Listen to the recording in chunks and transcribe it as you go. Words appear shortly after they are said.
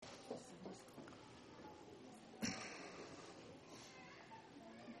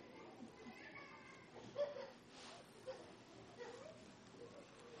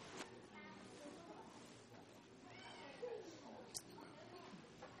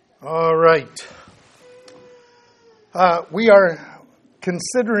All right. We are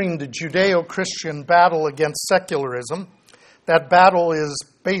considering the Judeo-Christian battle against secularism. That battle is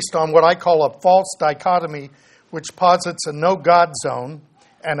based on what I call a false dichotomy, which posits a no-God zone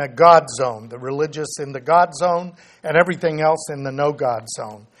and a God zone, the religious in the God zone and everything else in the no-God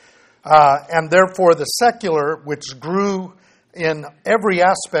zone. And therefore the secular, which grew in every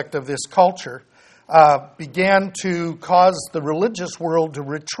aspect of this culture, began to cause the religious world to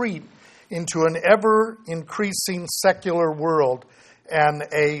retreat into an ever-increasing secular world and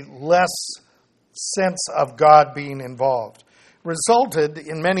a less sense of God being involved. Resulted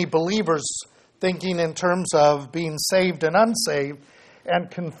in many believers thinking in terms of being saved and unsaved and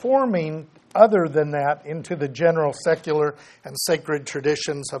conforming other than that into the general secular and sacred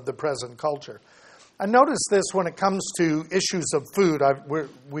traditions of the present culture. I notice this when it comes to issues of food.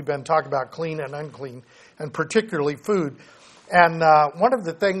 We've been talking about clean and unclean, and particularly food. And one of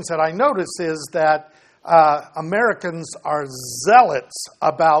the things that I notice is that Americans are zealots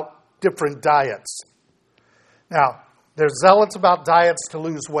about different diets. Now, they're zealots about diets to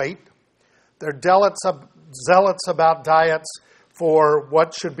lose weight. They're zealots about diets for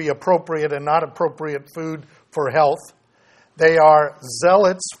what should be appropriate and not appropriate food for health. They are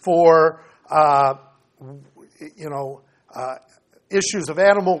zealots for issues of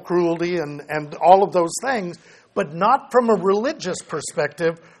animal cruelty and all of those things, but not from a religious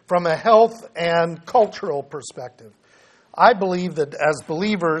perspective, from a health and cultural perspective. I believe that as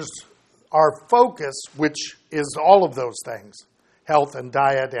believers, our focus, which is all of those things, health and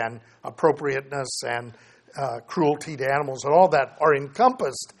diet and appropriateness and cruelty to animals and all that, are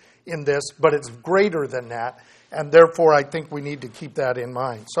encompassed in this, but it's greater than that. And therefore, I think we need to keep that in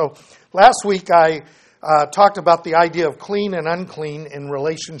mind. So last week, I talked about the idea of clean and unclean in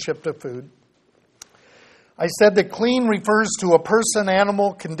relationship to food. I said that clean refers to a person,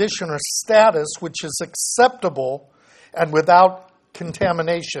 animal, condition, or status which is acceptable and without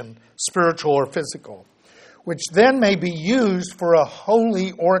contamination, spiritual or physical, which then may be used for a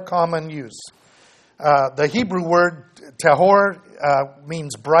holy or common use. The Hebrew word tahor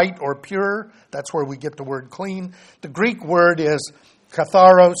means bright or pure. That's where we get the word clean. The Greek word is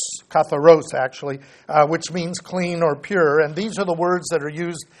katharos actually, which means clean or pure. And these are the words that are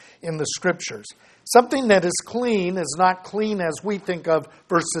used in the Scriptures. Something that is clean is not clean as we think of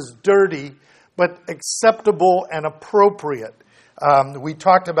versus dirty, but acceptable and appropriate. We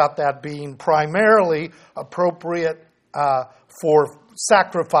talked about that being primarily appropriate for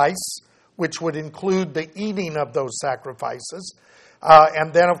sacrifice, which would include the eating of those sacrifices.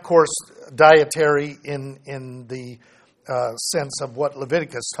 And then, of course, dietary in the sense of what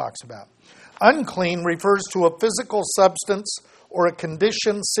Leviticus talks about. Unclean refers to a physical substance or a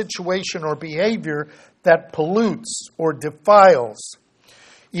condition, situation, or behavior that pollutes or defiles,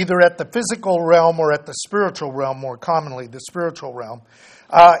 either at the physical realm or at the spiritual realm, more commonly the spiritual realm.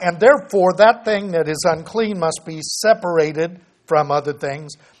 And therefore, that thing that is unclean must be separated from other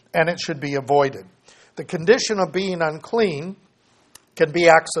things, and it should be avoided. The condition of being unclean can be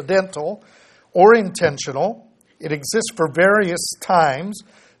accidental or intentional. It exists for various times,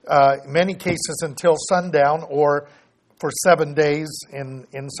 in many cases until sundown or for 7 days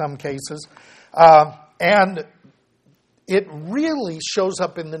in some cases. And it really shows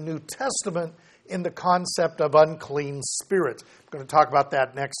up in the New Testament in the concept of unclean spirits. I'm going to talk about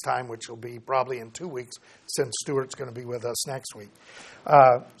that next time, which will be probably in 2 weeks, since Stuart's going to be with us next week.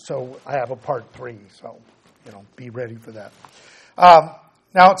 So I have a part 3, so be ready for that.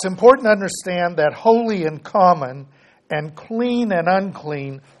 Now, it's important to understand that holy and common and clean and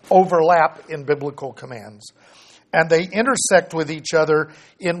unclean overlap in biblical commands. And they intersect with each other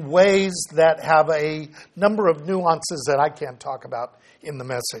in ways that have a number of nuances that I can't talk about in the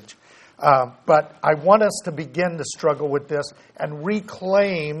message. But I want us to begin to struggle with this and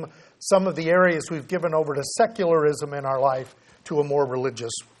reclaim some of the areas we've given over to secularism in our life to a more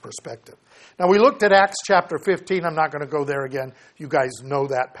religious perspective. Now, we looked at Acts chapter 15. I'm not going to go there again. You guys know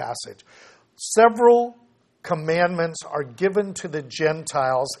that passage. Several commandments are given to the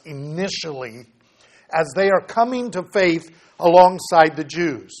Gentiles initially as they are coming to faith alongside the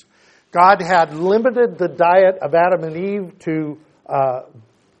Jews. God had limited the diet of Adam and Eve to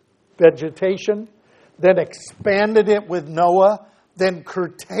vegetation, then expanded it with Noah, then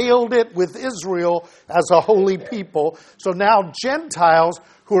curtailed it with Israel as a holy people. So now Gentiles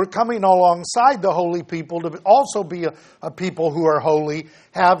who are coming alongside the holy people to also be a people who are holy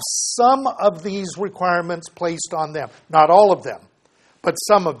have some of these requirements placed on them. Not all of them, but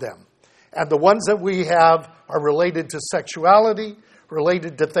some of them. And the ones that we have are related to sexuality,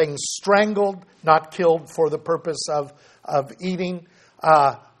 related to things strangled, not killed for the purpose of eating,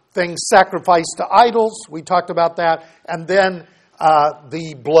 things sacrificed to idols. We talked about that. And then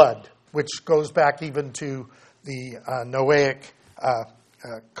the blood, which goes back even to the Noahic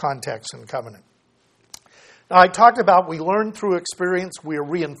context and covenant. Now, I talked about we learn through experience, we are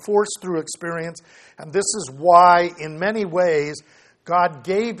reinforced through experience, and this is why, in many ways, God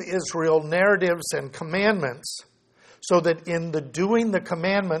gave Israel narratives and commandments so that in the doing the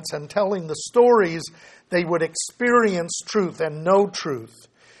commandments and telling the stories, they would experience truth and know truth,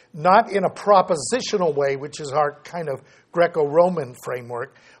 not in a propositional way, which is our kind of Greco-Roman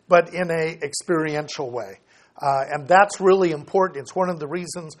framework, but in an experiential way. And that's really important. It's one of the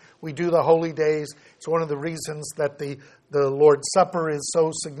reasons we do the holy days. It's one of the reasons that the Lord's Supper is so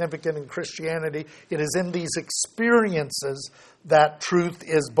significant in Christianity. It is in these experiences that truth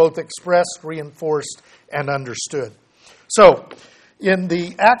is both expressed, reinforced, and understood. So, in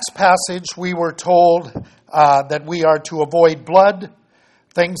the Acts passage, we were told that we are to avoid blood,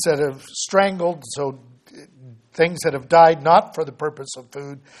 things that have strangled, so things that have died not for the purpose of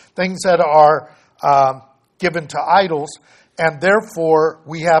food, things that are given to idols, and therefore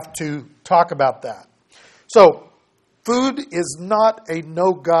we have to talk about that. So, food is not a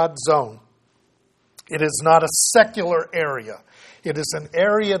no-God zone. It is not a secular area. It is an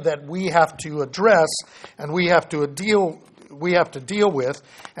area that we have to address and we have to deal with.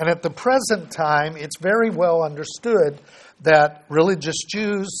 And at the present time, it's very well understood that religious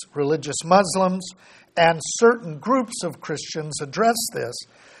Jews, religious Muslims, and certain groups of Christians address this.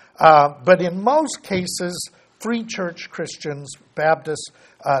 But in most cases, free church Christians, Baptists,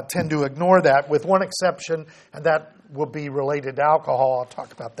 tend to ignore that, with one exception, and that will be related to alcohol. I'll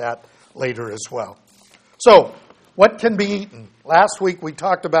talk about that later as well. So, what can be eaten? Last week we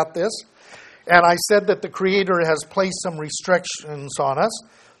talked about this, and I said that the Creator has placed some restrictions on us,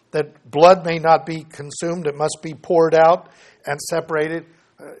 that blood may not be consumed, it must be poured out and separated.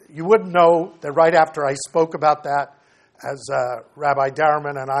 You wouldn't know that right after I spoke about that, as Rabbi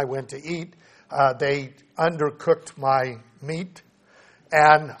Darman and I went to eat, they undercooked my meat,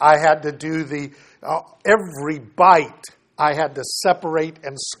 and I had to do every bite, I had to separate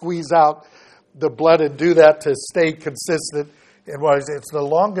and squeeze out the blood and do that to stay consistent. It's the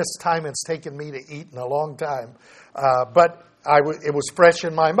longest time it's taken me to eat in a long time. But it was fresh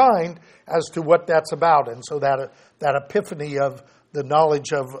in my mind as to what that's about. And so that epiphany of the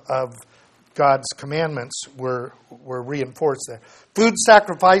knowledge of God's commandments were reinforced there. Food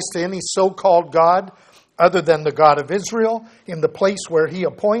sacrificed to any so-called God other than the God of Israel in the place where he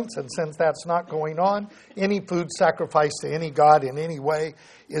appoints, and since that's not going on, any food sacrificed to any God in any way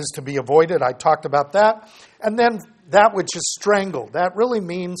is to be avoided. I talked about that. And then that which is strangled. That really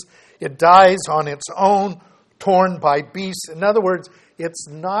means it dies on its own, torn by beasts. In other words, it's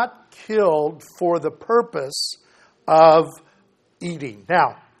not killed for the purpose of eating.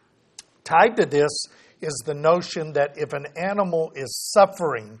 Now, tied to this is the notion that if an animal is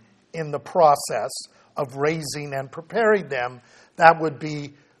suffering in the process of raising and preparing them, that would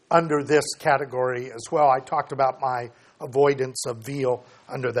be under this category as well. I talked about my avoidance of veal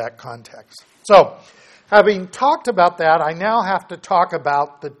under that context. So, having talked about that, I now have to talk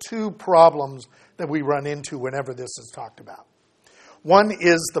about the two problems that we run into whenever this is talked about. One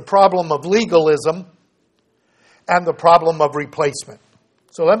is the problem of legalism and the problem of replacement.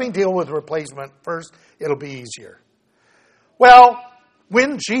 So let me deal with replacement first. It'll be easier. Well,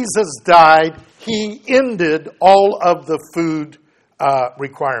 when Jesus died, he ended all of the food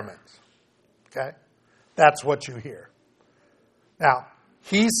requirements. Okay? That's what you hear. Now,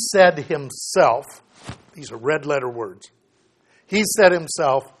 he said himself, these are red letter words, he said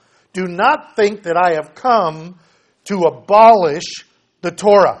himself, "Do not think that I have come to abolish the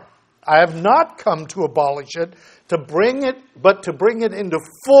Torah. I have not come to abolish it, but to bring it into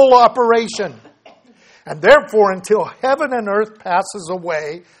full operation. And therefore, until heaven and earth passes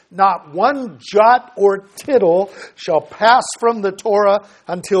away, not one jot or tittle shall pass from the Torah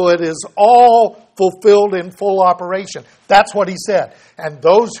until it is all fulfilled in full operation." That's what he said. And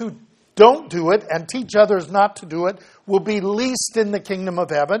those who don't do it and teach others not to do it will be least in the kingdom of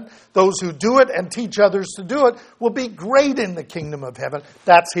heaven. Those who do it and teach others to do it will be great in the kingdom of heaven.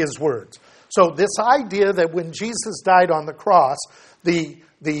 That's his words. So this idea that when Jesus died on the cross, the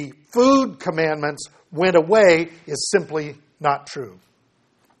food commandments went away is simply not true.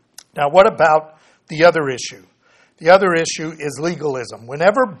 Now, what about the other issue? The other issue is legalism.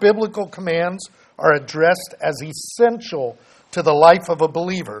 Whenever biblical commands are addressed as essential to the life of a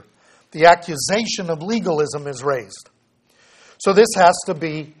believer, the accusation of legalism is raised. So this has to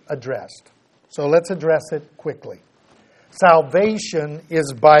be addressed. So let's address it quickly. Salvation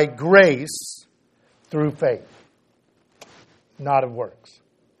is by grace through faith, not of works.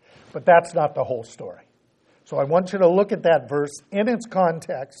 But that's not the whole story. So I want you to look at that verse in its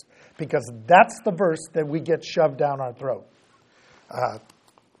context, because that's the verse that we get shoved down our throat,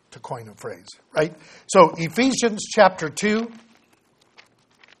 to coin a phrase, right? So Ephesians chapter 2.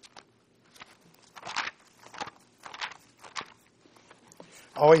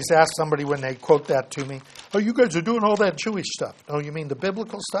 I always ask somebody when they quote that to me, oh, you guys are doing all that Jewish stuff. No, you mean the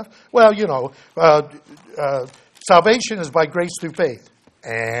biblical stuff? Well, salvation is by grace through faith.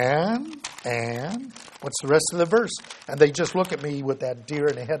 And what's the rest of the verse? And they just look at me with that deer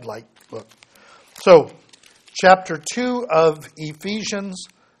in a headlight look. So, chapter 2 of Ephesians,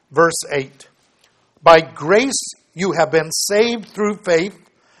 verse 8. By grace you have been saved through faith,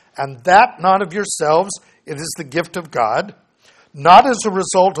 and that not of yourselves, it is the gift of God, not as a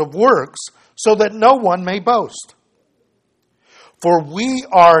result of works, so that no one may boast. For we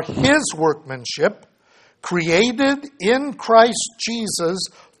are his workmanship, created in Christ Jesus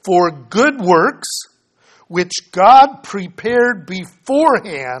for good works, which God prepared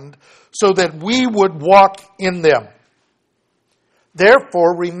beforehand so that we would walk in them.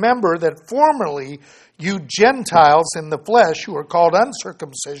 Therefore, remember that formerly you Gentiles in the flesh, who are called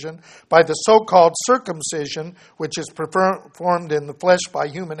uncircumcision by the so-called circumcision, which is performed in the flesh by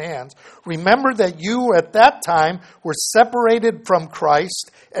human hands, remember that you at that time were separated from Christ,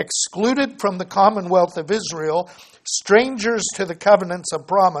 excluded from the commonwealth of Israel, strangers to the covenants of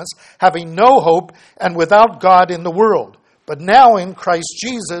promise, having no hope and without God in the world. But now in Christ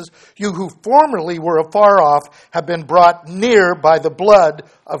Jesus, you who formerly were afar off have been brought near by the blood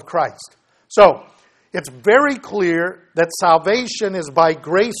of Christ. So, it's very clear that salvation is by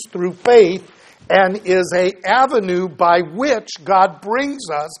grace through faith and is an avenue by which God brings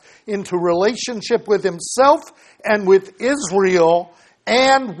us into relationship with himself and with Israel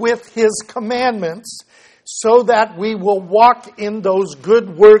and with his commandments, so that we will walk in those good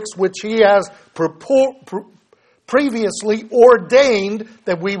works which he has previously ordained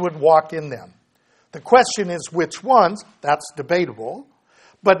that we would walk in them. The question is which ones. That's debatable.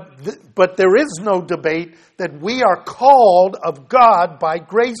 But there is no debate that we are called of God by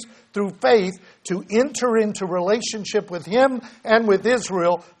grace through faith to enter into relationship with him and with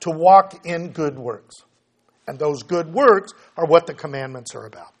Israel to walk in good works. And those good works are what the commandments are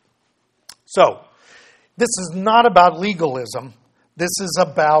about. So, this is not about legalism. This is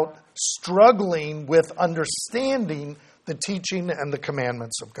about struggling with understanding the teaching and the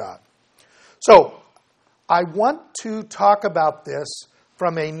commandments of God. So, I want to talk about this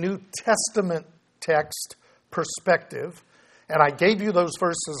from a New Testament text perspective, and I gave you those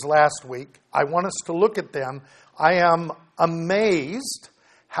verses last week. I want us to look at them. I am amazed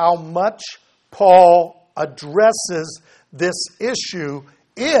how much Paul addresses this issue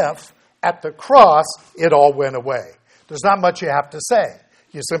if at the cross it all went away. There's not much you have to say.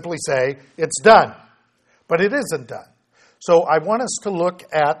 You simply say, it's done. But it isn't done. So I want us to look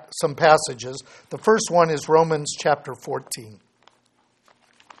at some passages. The first one is Romans chapter 14.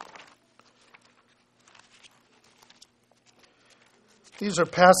 These are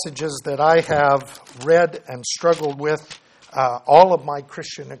passages that I have read and struggled with all of my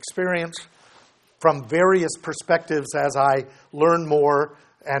Christian experience from various perspectives as I learn more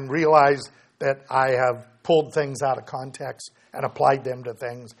and realize that I have pulled things out of context and applied them to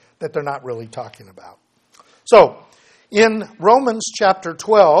things that they're not really talking about. So, in Romans chapter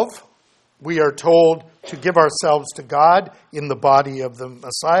 12, we are told to give ourselves to God in the body of the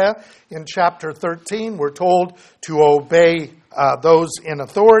Messiah. In chapter 13, we're told to obey those in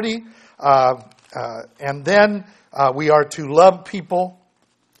authority. And then we are to love people.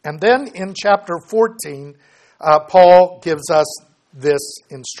 And then in chapter 14, Paul gives us this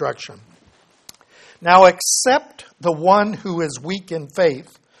instruction. Now accept the one who is weak in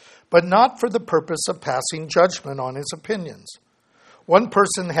faith, but not for the purpose of passing judgment on his opinions. One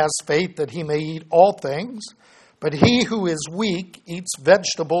person has faith that he may eat all things, but he who is weak eats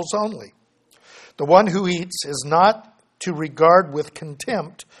vegetables only. The one who eats is not to regard with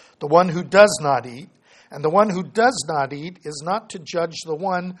contempt the one who does not eat, and the one who does not eat is not to judge the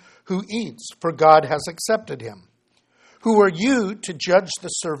one who eats, for God has accepted him. Who are you to judge the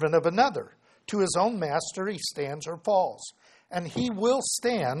servant of another? To his own master he stands or falls, and he will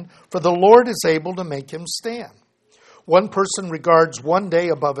stand, for the Lord is able to make him stand. One person regards one day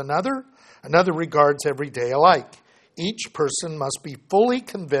above another, another regards every day alike. Each person must be fully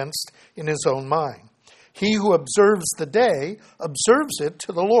convinced in his own mind. He who observes the day observes it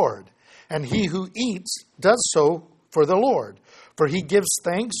to the Lord, and he who eats does so for the Lord. For he gives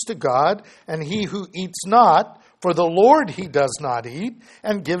thanks to God, and he who eats not, for the Lord he does not eat,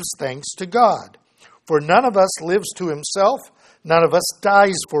 and gives thanks to God. For none of us lives to himself, None of us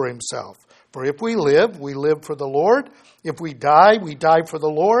dies for himself. For if we live for the Lord. If we die for the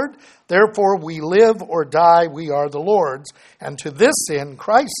Lord. Therefore we live or die, we are the Lord's. And to this end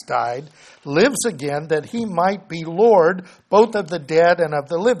Christ died, lives again, that he might be Lord both of the dead and of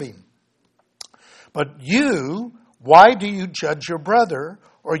the living. But you, why do you judge your brother?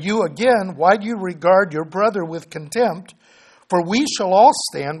 Or you again, why do you regard your brother with contempt? For we shall all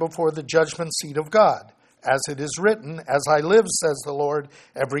stand before the judgment seat of God. As it is written, as I live, says the Lord,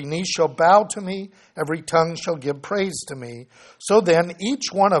 every knee shall bow to me, every tongue shall give praise to me. So then each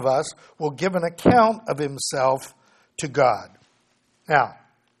one of us will give an account of himself to God. Now,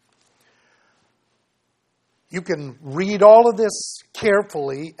 you can read all of this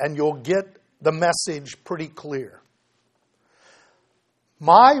carefully and you'll get the message pretty clear.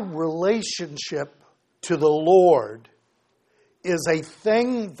 My relationship to the Lord is a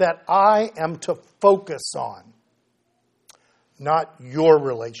thing that I am to focus on, not your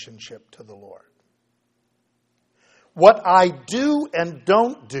relationship to the Lord. What I do and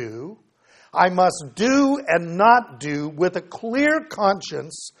don't do, I must do and not do with a clear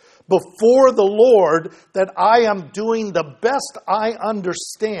conscience before the Lord that I am doing the best I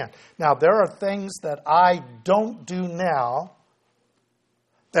understand. Now, there are things that I don't do now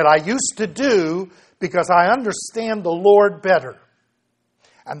that I used to do because I understand the Lord better.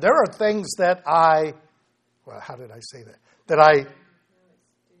 And there are things that how did I say that? That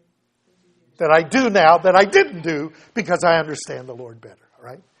I do now that I didn't do because I understand the Lord better,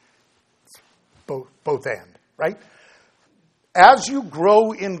 right? Both and, right? As you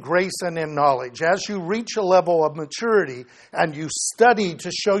grow in grace and in knowledge, as you reach a level of maturity and you study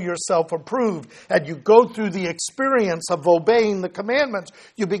to show yourself approved and you go through the experience of obeying the commandments,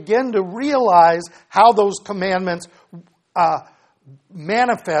 you begin to realize how those commandments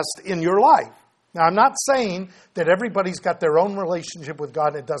manifest in your life. Now, I'm not saying that everybody's got their own relationship with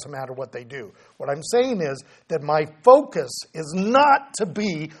God and it doesn't matter what they do. What I'm saying is that my focus is not to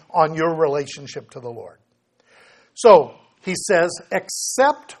be on your relationship to the Lord. So, he says,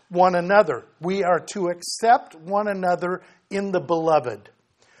 accept one another. We are to accept one another in the beloved.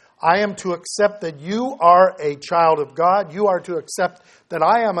 I am to accept that you are a child of God. You are to accept that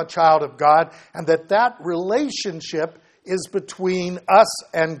I am a child of God, and that relationship is between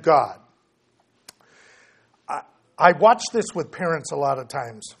us and God. I watch this with parents a lot of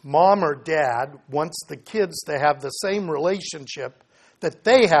times. Mom or dad wants the kids to have the same relationship that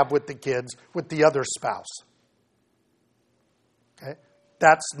they have with the kids with the other spouse. Okay?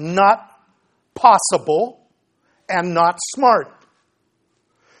 That's not possible and not smart.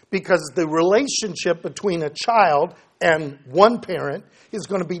 Because the relationship between a child and one parent is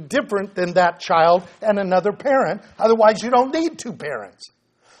going to be different than that child and another parent. Otherwise, you don't need two parents.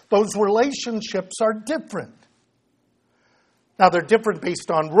 Those relationships are different. Now, they're different based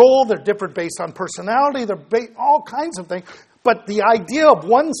on role. They're different based on personality. They're all kinds of things. But the idea of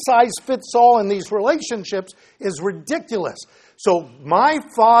one size fits all in these relationships is ridiculous. So my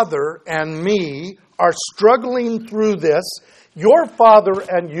father and me are struggling through this. Your father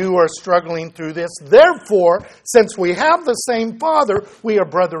and you are struggling through this. Therefore, since we have the same father, we are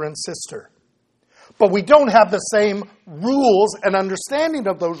brother and sister. But we don't have the same rules and understanding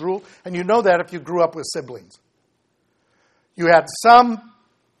of those rules. And you know that if you grew up with siblings. You had some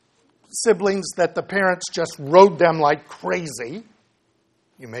siblings that the parents just rode them like crazy.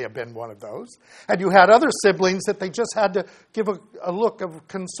 You may have been one of those. And you had other siblings that they just had to give a look of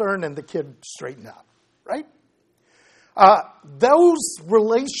concern and the kid straighten out. Right? Those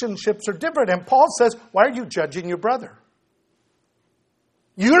relationships are different. And Paul says, why are you judging your brother?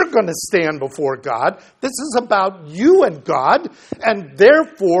 You're going to stand before God. This is about you and God. And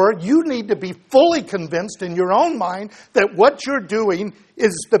therefore, you need to be fully convinced in your own mind that what you're doing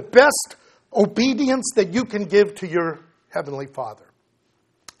is the best obedience that you can give to your Heavenly Father.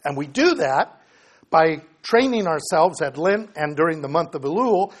 And we do that by training ourselves at Lent and during the month of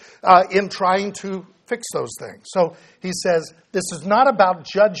Elul in trying to fix those things. So he says, this is not about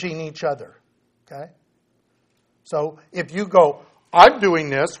judging each other. Okay? So if you go, I'm doing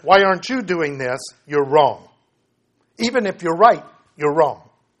this, why aren't you doing this? You're wrong. Even if you're right, you're wrong.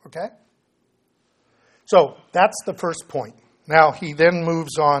 Okay? So that's the first point. Now he then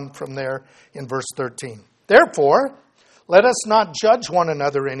moves on from there in verse 13. Therefore, let us not judge one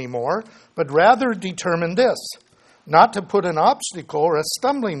another anymore, but rather determine this, not to put an obstacle or a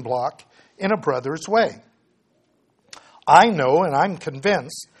stumbling block in a brother's way. I know and I'm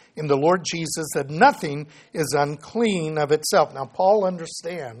convinced in the Lord Jesus that nothing is unclean of itself. Now, Paul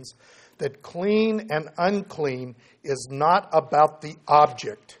understands that clean and unclean is not about the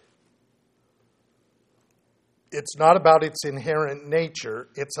object. It's not about its inherent nature.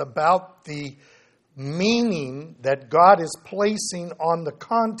 It's about the meaning that God is placing on the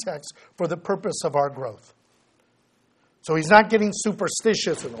context for the purpose of our growth. So he's not getting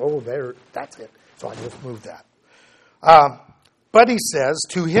superstitious and, that's it. So I just moved that. But he says,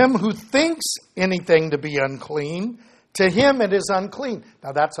 to him who thinks anything to be unclean, to him it is unclean.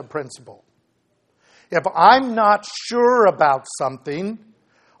 Now that's a principle. If I'm not sure about something,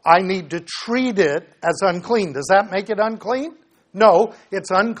 I need to treat it as unclean. Does that make it unclean? No,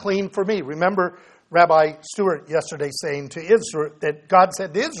 it's unclean for me. Remember Rabbi Stewart yesterday saying to Israel that God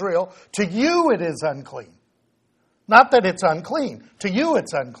said to Israel, to you it is unclean. Not that it's unclean. To you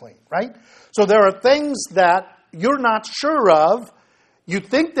it's unclean, right? So there are things that you're not sure of. You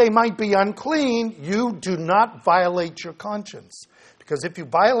think they might be unclean. You do not violate your conscience. Because if you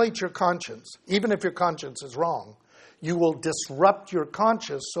violate your conscience, even if your conscience is wrong, you will disrupt your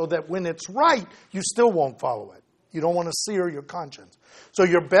conscience so that when it's right, you still won't follow it. You don't want to sear your conscience. So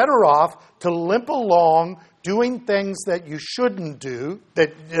you're better off to limp along doing things that you shouldn't do,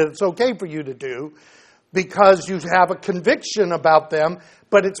 that it's okay for you to do, because you have a conviction about them,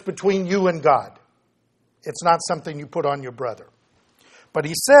 but it's between you and God. It's not something you put on your brother. But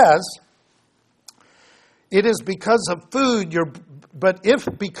he says, it is because of food,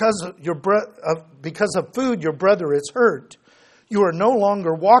 because of food your brother is hurt, you are no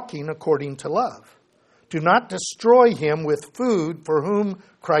longer walking according to love. Do not destroy him with food for whom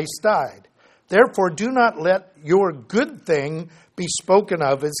Christ died. Therefore, do not let your good thing be spoken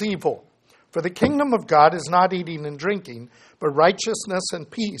of as evil. For the kingdom of God is not eating and drinking, but righteousness and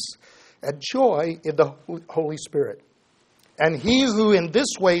peace and joy in the Holy Spirit. And he who in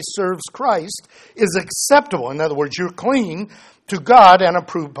this way serves Christ is acceptable. In other words, you're clean to God and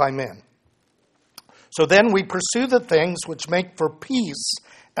approved by men. So then we pursue the things which make for peace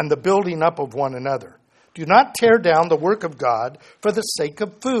and the building up of one another. Do not tear down the work of God for the sake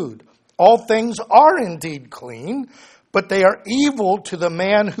of food. All things are indeed clean, but they are evil to the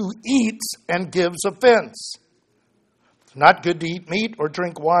man who eats and gives offense. It's not good to eat meat or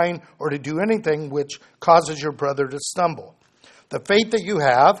drink wine or to do anything which causes your brother to stumble. The faith that you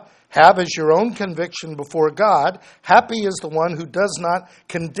have as your own conviction before God. Happy is the one who does not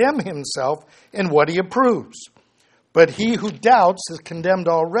condemn himself in what he approves. But he who doubts is condemned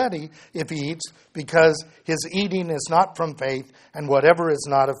already if he eats, because his eating is not from faith, and whatever is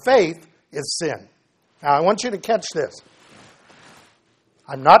not of faith is sin. Now, I want you to catch this.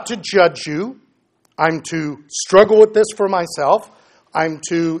 I'm not to judge you. I'm to struggle with this for myself.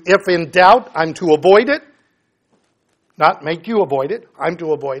 If in doubt, I'm to avoid it. Not make you avoid it. I'm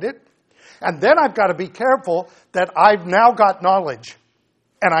to avoid it. And then I've got to be careful that I've now got knowledge.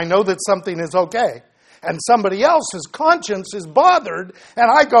 And I know that something is okay. And somebody else's conscience is bothered.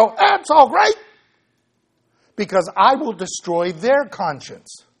 And I go, that's all right. Because I will destroy their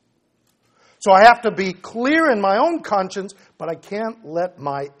conscience. So I have to be clear in my own conscience, but I can't let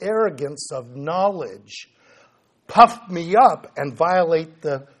my arrogance of knowledge puff me up and violate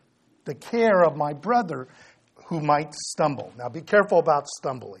the care of my brother who might stumble. Now be careful about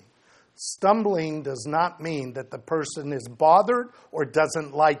stumbling. Stumbling does not mean that the person is bothered or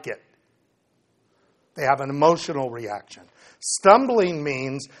doesn't like it. They have an emotional reaction. Stumbling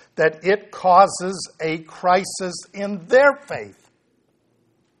means that it causes a crisis in their faith.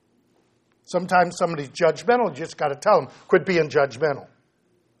 Sometimes somebody's judgmental, you just got to tell them, quit being judgmental.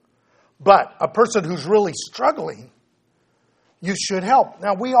 But a person who's really struggling, you should help.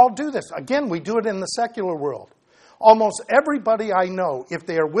 Now, we all do this. Again, we do it in the secular world. Almost everybody I know, if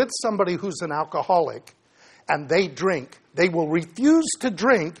they are with somebody who's an alcoholic and they drink, they will refuse to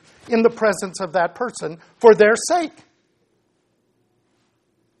drink in the presence of that person for their sake.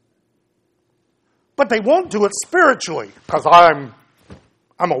 But they won't do it spiritually because I'm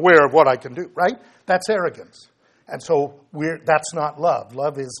aware of what I can do, right? That's arrogance. And so that's not love.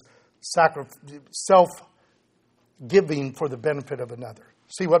 Love is self-giving for the benefit of another.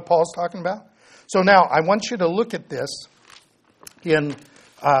 See what Paul's talking about? So now I want you to look at this in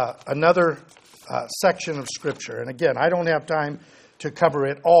another section of Scripture. And again, I don't have time to cover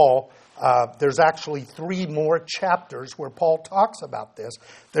it all. There's actually 3 more chapters where Paul talks about this.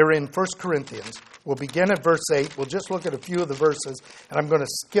 They're in 1 Corinthians. We'll begin at verse 8. We'll just look at a few of the verses, and I'm going to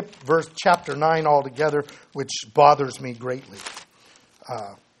skip chapter 9 altogether, which bothers me greatly.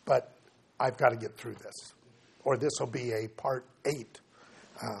 But I've got to get through this, or this will be a part 8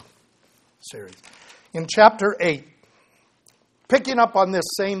 series. In chapter 8, picking up on this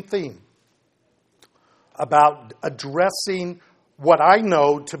same theme about addressing what I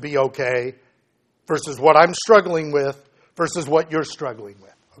know to be okay versus what I'm struggling with versus what you're struggling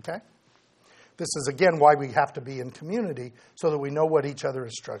with, okay? This is, again, why we have to be in community, so that we know what each other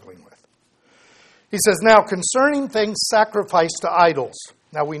is struggling with. He says, now, concerning things sacrificed to idols.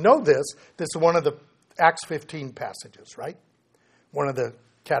 Now, we know this. This is one of the Acts 15 passages, right? One of the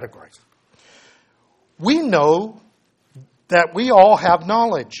categories. We know that we all have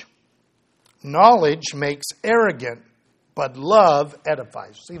knowledge. Knowledge makes arrogant, but love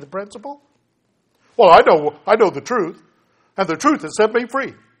edifies. See the principle? Well, I know the truth, and the truth has set me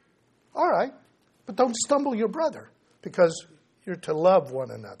free. All right, but don't stumble your brother, because you're to love one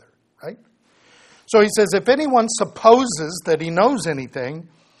another, right? So he says, if anyone supposes that he knows anything,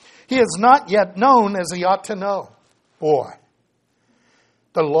 he has not yet known as he ought to know. Boy,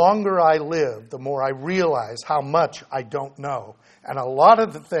 the longer I live, the more I realize how much I don't know. And a lot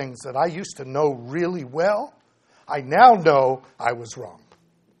of the things that I used to know really well, I now know I was wrong.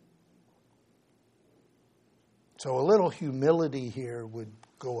 So a little humility here would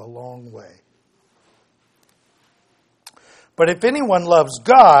go a long way. But if anyone loves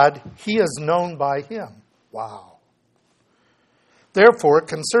God, he is known by him. Wow. Therefore,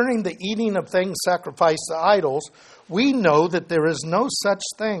 concerning the eating of things sacrificed to idols, we know that there is no such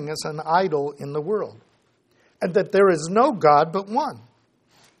thing as an idol in the world, and that there is no God but one.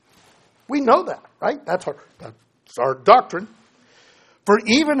 We know that, right? That's our doctrine. For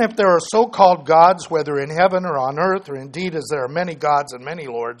even if there are so-called gods, whether in heaven or on earth, or indeed as there are many gods and many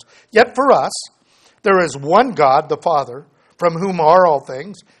lords, yet for us there is one God, the Father, from whom are all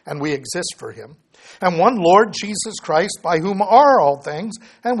things, and we exist for him, and one Lord Jesus Christ, by whom are all things,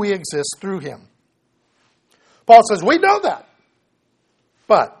 and we exist through him. Paul says, we know that.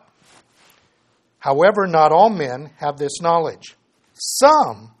 But, however, not all men have this knowledge.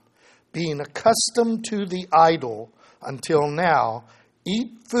 Some, being accustomed to the idol until now,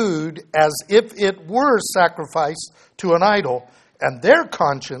 eat food as if it were sacrificed to an idol, and their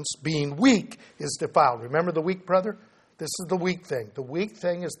conscience, being weak, is defiled. Remember the weak brother? This is the weak thing. The weak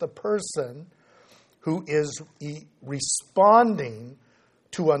thing is the person who is responding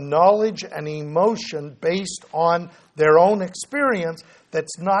to a knowledge and emotion based on their own experience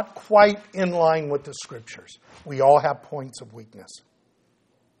that's not quite in line with the Scriptures. We all have points of weakness.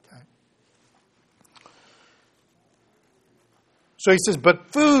 Okay? So he says,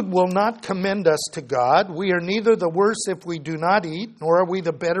 but food will not commend us to God. We are neither the worse if we do not eat, nor are we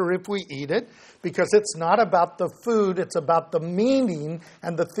the better if we eat it, because it's not about the food, it's about the meaning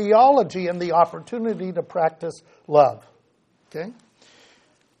and the theology and the opportunity to practice love. Okay?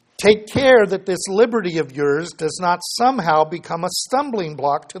 Take care that this liberty of yours does not somehow become a stumbling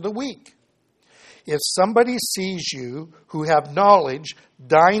block to the weak. If somebody sees you who have knowledge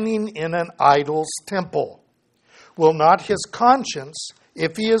dining in an idol's temple, will not his conscience,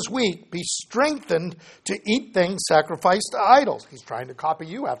 if he is weak, be strengthened to eat things sacrificed to idols? He's trying to copy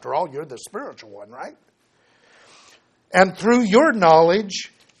you. After all, you're the spiritual one, right? And through your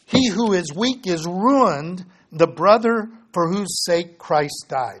knowledge, he who is weak is ruined, the brother for whose sake Christ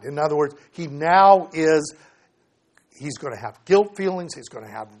died. In other words, he's going to have guilt feelings, he's going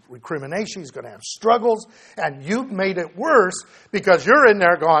to have recrimination, he's going to have struggles, and you've made it worse because you're in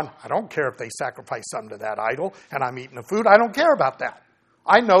there going, I don't care if they sacrifice something to that idol and I'm eating the food, I don't care about that.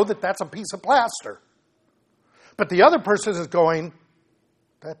 I know that that's a piece of plaster. But the other person is going,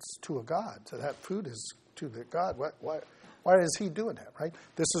 that's to a God, so that food is to the God. Why is he doing that, right?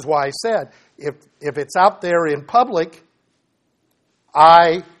 This is why I said, if it's out there in public,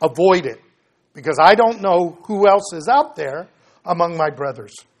 I avoid it, because I don't know who else is out there among my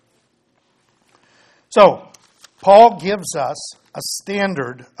brothers. So, Paul gives us a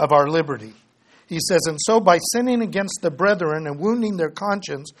standard of our liberty. He says, and so by sinning against the brethren and wounding their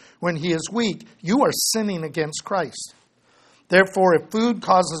conscience when he is weak, you are sinning against Christ. Therefore, if food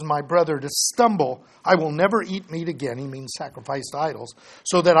causes my brother to stumble, I will never eat meat again, he means sacrificed to idols,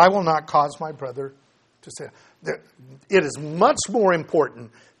 so that I will not cause my brother to sin. It is much more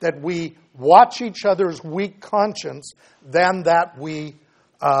important that we watch each other's weak conscience than that we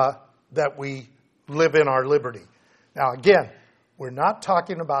live in our liberty. Now, again, we're not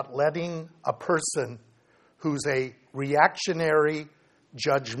talking about letting a person who's a reactionary,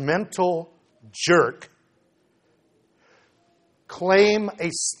 judgmental jerk claim a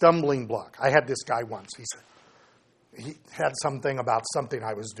stumbling block. I had this guy once. He had something about something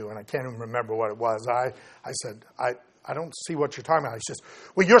I was doing. I can't even remember what it was. I said, I don't see what you're talking about. He says,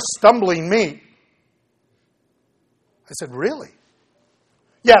 well, you're stumbling me. I said, really?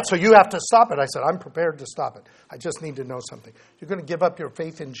 Yeah, so you have to stop it. I said, I'm prepared to stop it. I just need to know something. You're going to give up your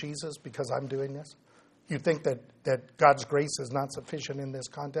faith in Jesus because I'm doing this? You think that God's grace is not sufficient in this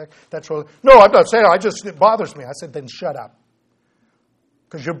context? That's really, no, I'm not saying it. It bothers me. I said, then shut up.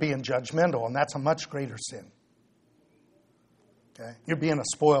 because you're being judgmental, and that's a much greater sin. Okay? You're being a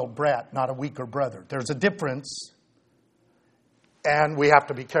spoiled brat, not a weaker brother. There's a difference, and we have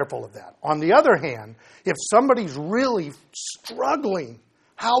to be careful of that. On the other hand, if somebody's really struggling,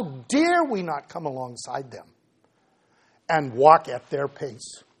 how dare we not come alongside them and walk at their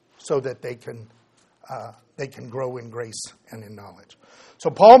pace so that they can grow in grace and in knowledge. So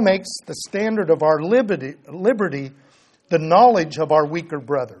Paul makes the standard of our liberty the knowledge of our weaker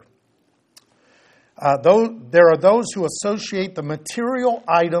brother. There are those who associate the material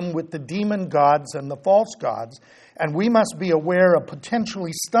item with the demon gods and the false gods, and we must be aware of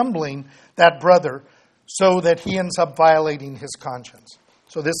potentially stumbling that brother so that he ends up violating his conscience.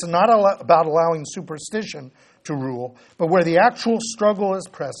 So this is not about allowing superstition to rule, but where the actual struggle is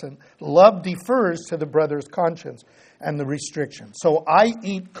present, love defers to the brother's conscience and the restriction. So I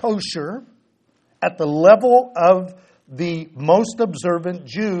eat kosher at the level of the most observant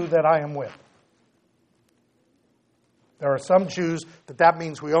Jew that I am with. There are some Jews that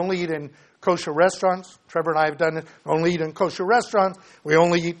means we only eat in kosher restaurants. Trevor and I have done it. We only eat in kosher restaurants. We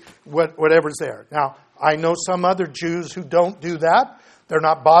only eat whatever's there. Now, I know some other Jews who don't do that. They're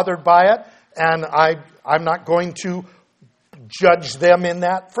not bothered by it. And I'm not going to judge them in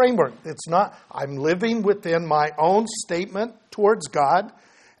that framework. It's not. I'm living within my own statement towards God,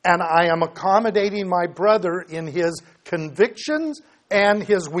 and I am accommodating my brother in his convictions and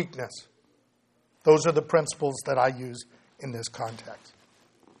his weakness. Those are the principles that I use in this context.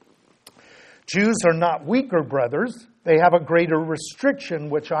 Jews are not weaker brothers. They have a greater restriction,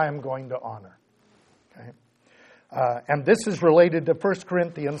 which I am going to honor. Okay? And this is related to 1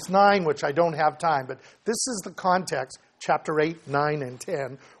 Corinthians 9, which I don't have time, but this is the context, chapter 8, 9, and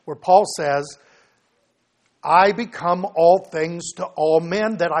 10, where Paul says, I become all things to all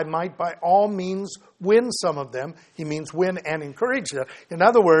men, that I might by all means win some of them. He means win and encourage them. In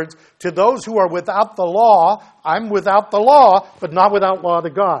other words, to those who are without the law, I'm without the law, but not without law to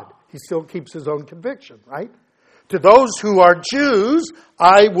God. He still keeps his own conviction, right? To those who are Jews,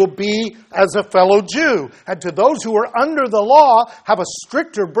 I will be as a fellow Jew. And to those who are under the law, have a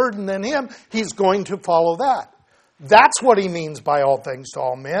stricter burden than him, he's going to follow that. That's what he means by all things to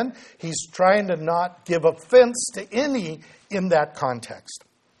all men. He's trying to not give offense to any in that context.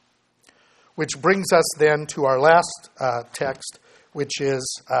 Which brings us then to our last text, which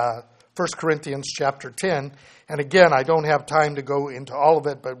is 1 Corinthians chapter 10. And again, I don't have time to go into all of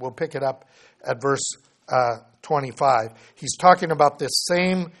it, but we'll pick it up at verse 25. He's talking about this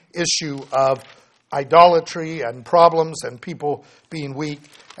same issue of idolatry and problems and people being weak.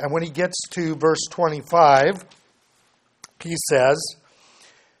 And when he gets to verse 25, he says,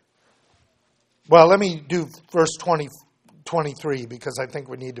 well, let me do verse 23 because I think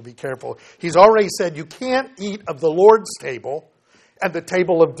we need to be careful. He's already said you can't eat of the Lord's table and the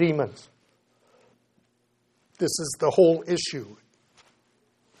table of demons. This is the whole issue.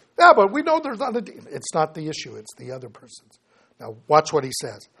 Yeah, but we know there's not a demon. It's not the issue. It's the other person's. Now, watch what he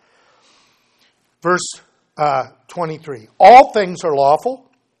says. Verse 23. All things are lawful.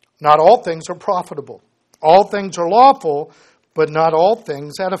 Not all things are profitable. All things are lawful, but not all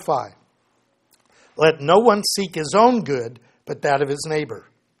things edify. Let no one seek his own good, but that of his neighbor.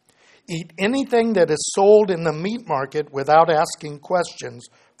 Eat anything that is sold in the meat market without asking questions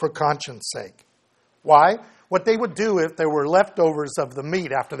for conscience sake. Why? What they would do if there were leftovers of the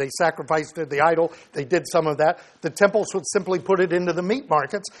meat after they sacrificed to the idol, they did some of that, the temples would simply put it into the meat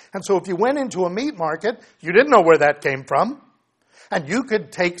markets. And so if you went into a meat market, you didn't know where that came from. And you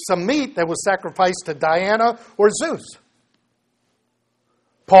could take some meat that was sacrificed to Diana or Zeus.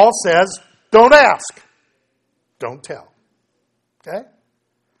 Paul says, don't ask. Don't tell. Okay?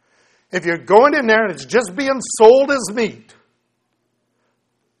 If you're going in there and it's just being sold as meat,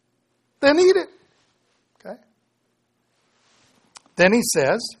 then eat it. Okay? Then he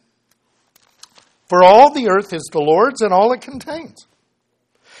says, for all the earth is the Lord's and all it contains.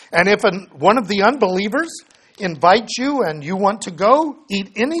 And if one of the unbelievers invite you and you want to go,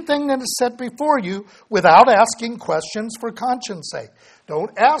 eat anything that is set before you without asking questions for conscience sake. Don't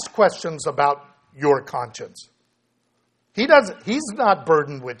ask questions about your conscience. He's not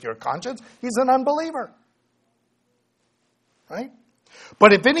burdened with your conscience. He's an unbeliever. Right?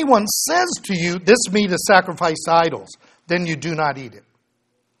 But if anyone says to you, this meat is sacrificed to idols, then you do not eat it.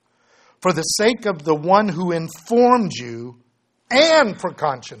 For the sake of the one who informed you and for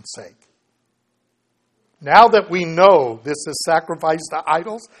conscience sake. Now that we know this is sacrificed to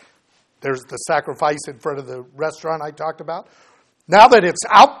idols, there's the sacrifice in front of the restaurant I talked about. Now that it's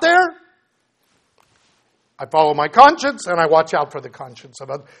out there, I follow my conscience and I watch out for the conscience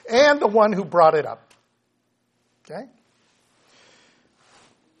of others and the one who brought it up. Okay?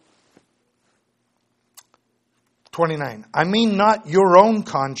 29. I mean not your own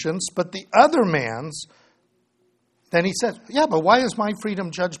conscience, but the other man's. Then he says, yeah, but why is my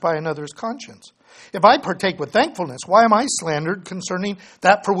freedom judged by another's conscience? If I partake with thankfulness, why am I slandered concerning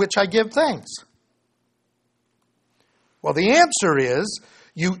that for which I give thanks? Well, the answer is,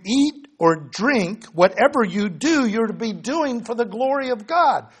 you eat or drink, whatever you do, you're to be doing for the glory of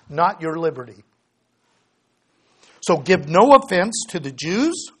God, not your liberty. So give no offense to the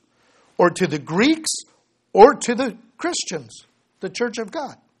Jews or to the Greeks or to the Christians, the church of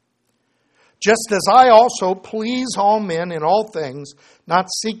God. Just as I also please all men in all things, not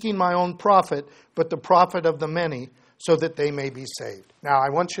seeking my own profit, but the profit of the many, so that they may be saved. Now, I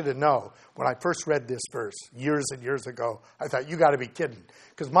want you to know, when I first read this verse years and years ago, I thought, you got to be kidding.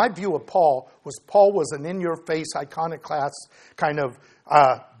 Because my view of Paul was an in-your-face, iconoclast kind of,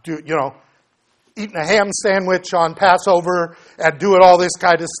 eating a ham sandwich on Passover and doing all this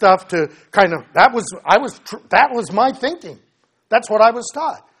kind of stuff to kind of, that was my thinking. That's what I was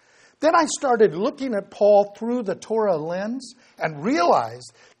taught. Then I started looking at Paul through the Torah lens and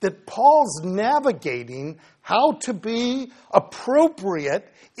realized that Paul's navigating how to be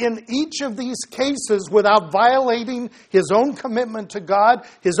appropriate in each of these cases without violating his own commitment to God,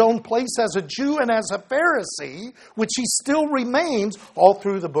 his own place as a Jew and as a Pharisee, which he still remains all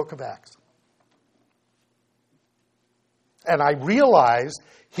through the book of Acts. And I realized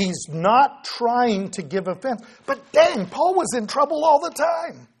he's not trying to give offense. But dang, Paul was in trouble all the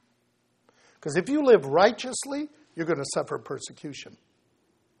time. Because if you live righteously, you're going to suffer persecution.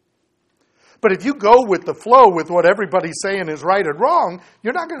 But if you go with the flow with what everybody's saying is right and wrong,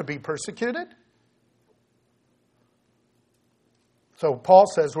 you're not going to be persecuted. So Paul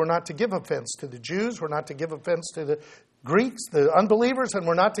says we're not to give offense to the Jews, we're not to give offense to the Greeks, the unbelievers, and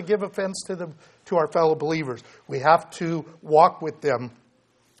we're not to give offense to our fellow believers. We have to walk with them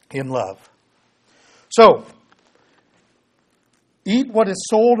in love. So, eat what is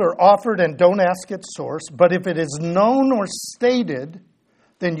sold or offered and don't ask its source, but if it is known or stated,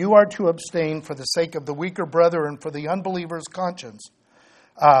 then you are to abstain for the sake of the weaker brother and for the unbeliever's conscience,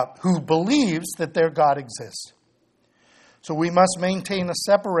 who believes that their God exists. So we must maintain a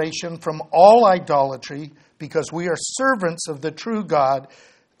separation from all idolatry because we are servants of the true God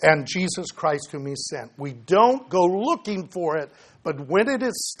and Jesus Christ whom he sent. We don't go looking for it, but when it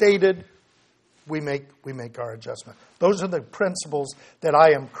is stated, we make our adjustment. Those are the principles that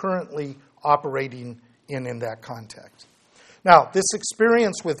I am currently operating in that context. Now, this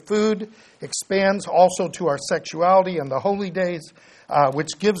experience with food expands also to our sexuality and the holy days,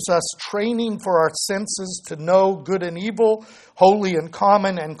 which gives us training for our senses to know good and evil, holy and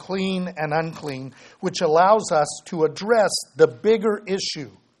common, and clean and unclean, which allows us to address the bigger issue.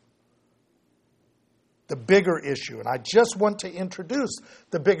 The bigger issue. And I just want to introduce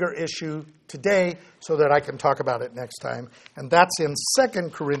the bigger issue today so that I can talk about it next time. And that's in 2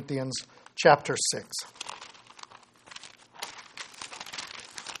 Corinthians chapter 6.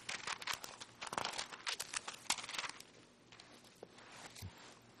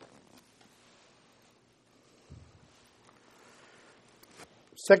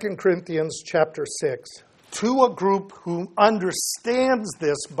 Second Corinthians chapter 6, to a group who understands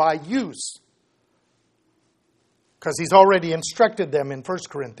this by use, because he's already instructed them in 1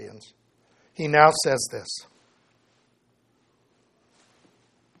 Corinthians. He now says this.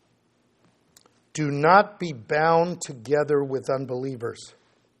 Do not be bound together with unbelievers.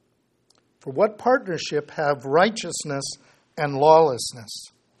 For what partnership have righteousness and lawlessness?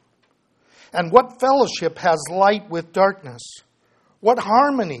 And what fellowship has light with darkness? What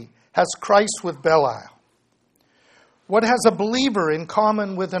harmony has Christ with Belial? What has a believer in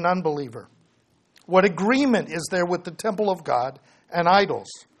common with an unbeliever? What agreement is there with the temple of God and idols?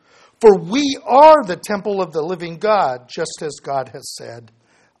 For we are the temple of the living God, just as God has said,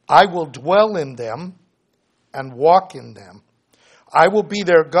 I will dwell in them and walk in them. I will be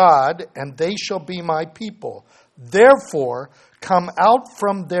their God, and they shall be my people. Therefore, come out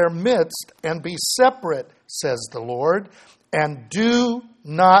from their midst and be separate, says the Lord, and do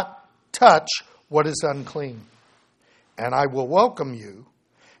not touch what is unclean. And I will welcome you,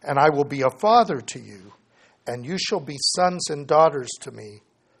 and I will be a father to you, and you shall be sons and daughters to me,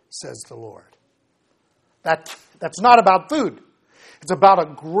 says the Lord. That's not about food. It's about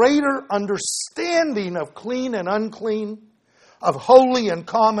a greater understanding of clean and unclean, of holy and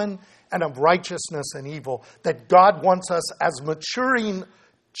common, and of righteousness and evil, that God wants us as maturing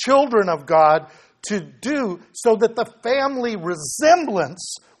children of God to do so that the family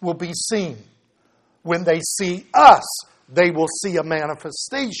resemblance will be seen. When they see us, they will see a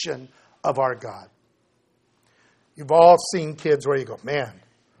manifestation of our God. You've all seen kids where you go, man,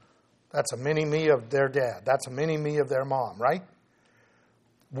 That's a mini-me of their dad. That's a mini-me of their mom, right?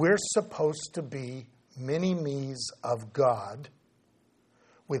 We're supposed to be mini-me's of God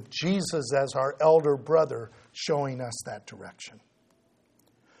with Jesus as our elder brother showing us that direction.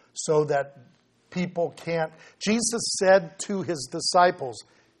 So that people can't... Jesus said to his disciples,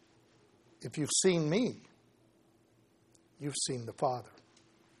 if you've seen me, you've seen the Father.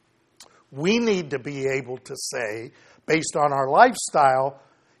 We need to be able to say, based on our lifestyle,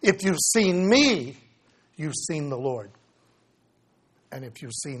 if you've seen me, you've seen the Lord. And if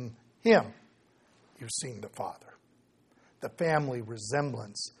you've seen him, you've seen the Father. The family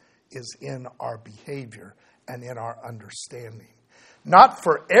resemblance is in our behavior and in our understanding. Not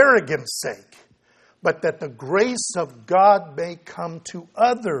for arrogance sake, but that the grace of God may come to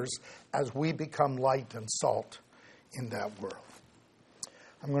others as we become light and salt in that world.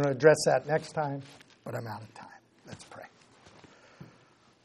 I'm going to address that next time, but I'm out of time. Let's pray.